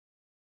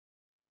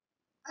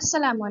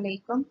Assalamu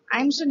alaikum.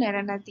 I'm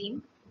Zunaira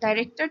Nadeem,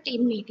 Director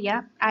Team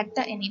Media at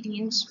the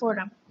NED's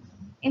Forum.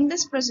 In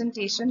this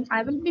presentation,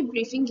 I will be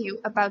briefing you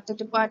about the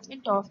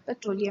Department of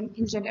Petroleum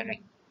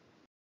Engineering.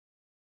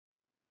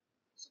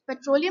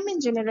 Petroleum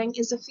engineering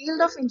is a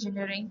field of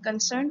engineering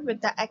concerned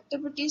with the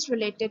activities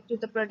related to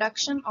the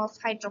production of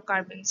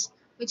hydrocarbons,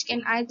 which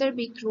can either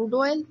be crude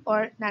oil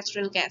or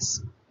natural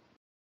gas.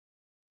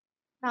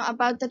 Now,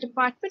 about the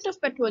Department of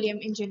Petroleum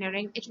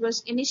Engineering, it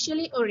was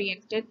initially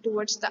oriented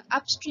towards the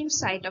upstream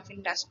side of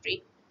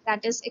industry,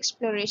 that is,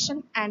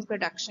 exploration and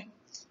production.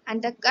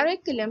 And the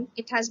curriculum,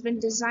 it has been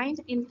designed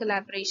in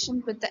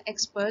collaboration with the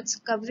experts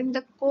covering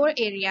the core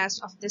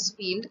areas of this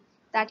field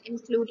that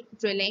include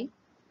drilling,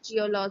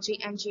 geology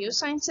and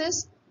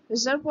geosciences,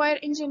 reservoir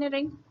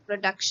engineering,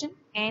 production,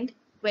 and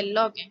well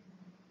logging.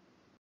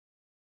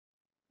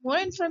 More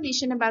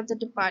information about the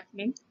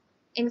department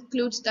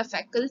includes the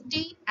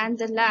faculty and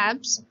the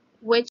labs,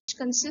 which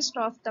consist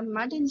of the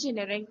mud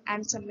engineering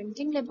and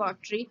cementing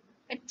laboratory,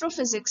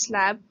 petrophysics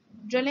lab,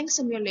 drilling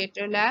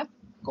simulator lab,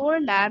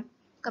 core lab,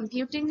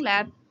 computing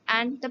lab,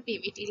 and the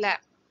PVT lab.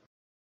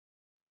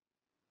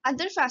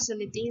 Other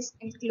facilities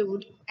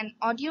include an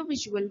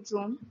audiovisual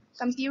room,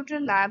 computer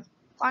lab,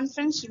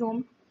 conference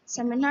room,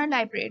 seminar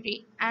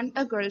library, and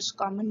a girls'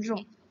 common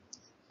room.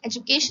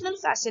 Educational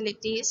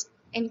facilities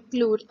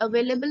include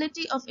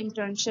availability of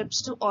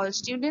internships to all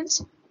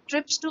students,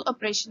 trips to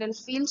operational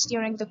fields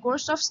during the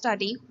course of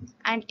study,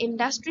 and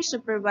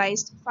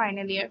industry-supervised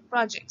final year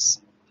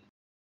projects.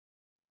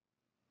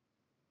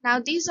 Now,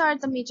 these are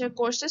the major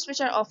courses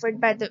which are offered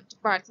by the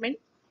department.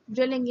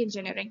 Drilling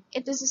engineering.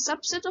 It is a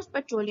subset of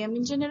petroleum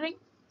engineering.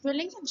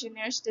 Drilling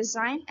engineers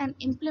design and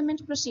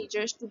implement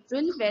procedures to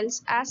drill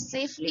wells as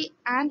safely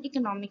and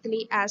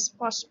economically as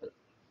possible.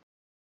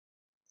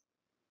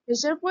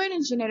 Reservoir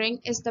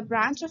engineering is the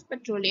branch of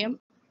petroleum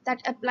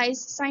that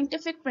applies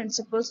scientific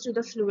principles to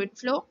the fluid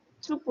flow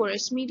through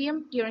porous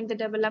medium during the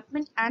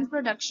development and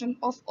production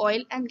of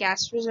oil and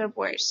gas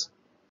reservoirs.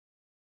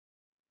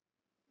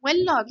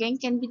 Well logging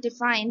can be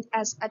defined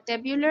as a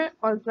tabular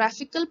or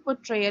graphical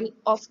portrayal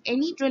of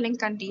any drilling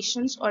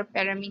conditions or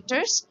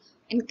parameters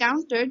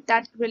encountered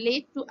that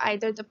relate to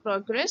either the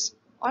progress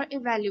or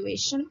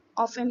evaluation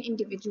of an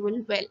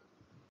individual well.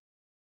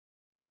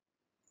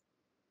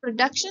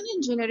 Production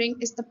engineering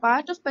is the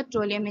part of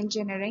petroleum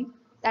engineering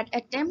that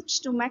attempts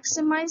to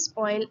maximize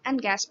oil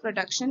and gas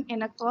production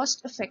in a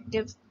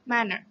cost-effective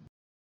manner.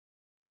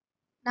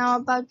 Now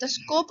about the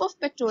scope of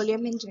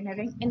petroleum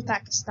engineering in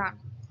Pakistan.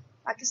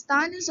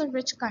 Pakistan is a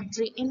rich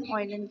country in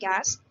oil and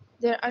gas.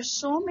 There are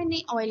so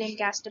many oil and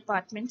gas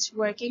departments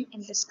working in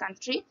this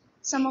country.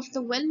 Some of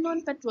the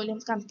well-known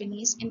petroleum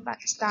companies in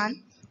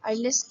Pakistan are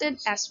listed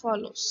as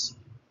follows.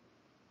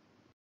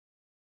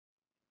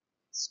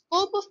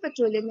 Scope of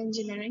petroleum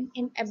engineering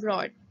in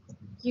abroad.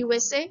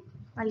 USA,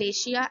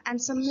 Malaysia,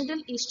 and some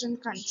Middle Eastern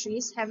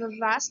countries have a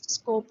vast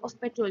scope of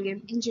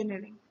petroleum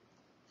engineering.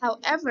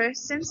 However,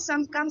 since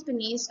some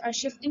companies are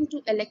shifting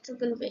to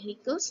electrical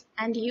vehicles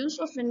and use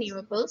of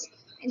renewables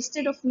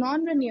instead of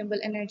non-renewable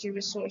energy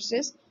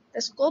resources,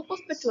 the scope of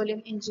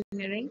petroleum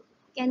engineering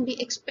can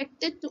be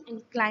expected to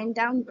incline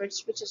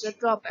downwards, which is a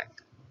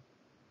drawback.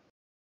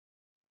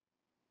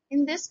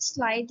 In this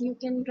slide, you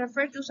can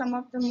refer to some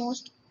of the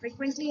most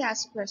frequently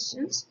asked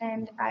questions,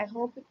 and I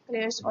hope it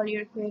clears all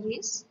your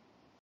queries.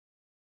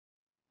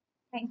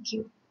 Thank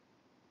you.